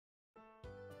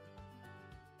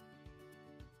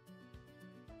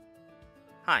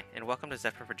Hi, and welcome to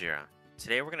Zephyr for Jira.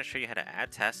 Today we're going to show you how to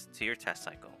add tests to your test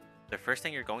cycle. The first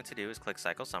thing you're going to do is click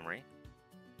Cycle Summary.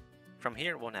 From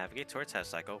here, we'll navigate to our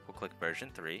test cycle, we'll click Version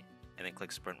 3, and then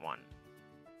click Sprint 1.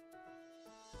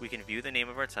 We can view the name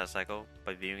of our test cycle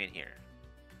by viewing it here.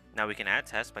 Now we can add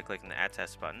tests by clicking the Add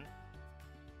Test button.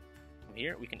 From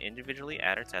here, we can individually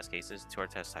add our test cases to our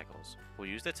test cycles. We'll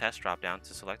use the Test dropdown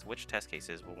to select which test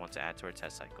cases we'll want to add to our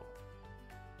test cycle.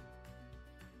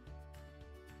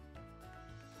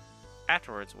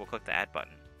 Afterwards, we'll click the Add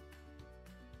button.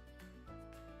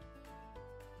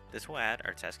 This will add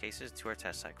our test cases to our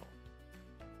test cycle.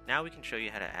 Now we can show you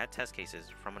how to add test cases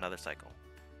from another cycle.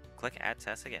 Click Add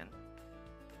Test again,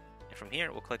 and from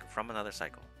here we'll click From Another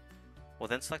Cycle. We'll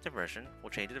then select a version, we'll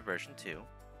change it to version 2.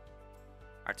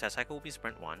 Our test cycle will be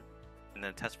Sprint 1, and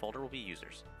then the test folder will be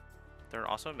Users. There are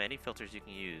also many filters you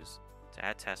can use to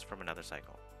add tests from another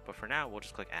cycle, but for now we'll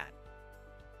just click Add.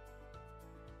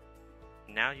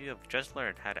 Now you have just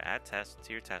learned how to add tests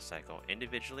to your test cycle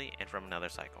individually and from another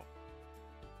cycle.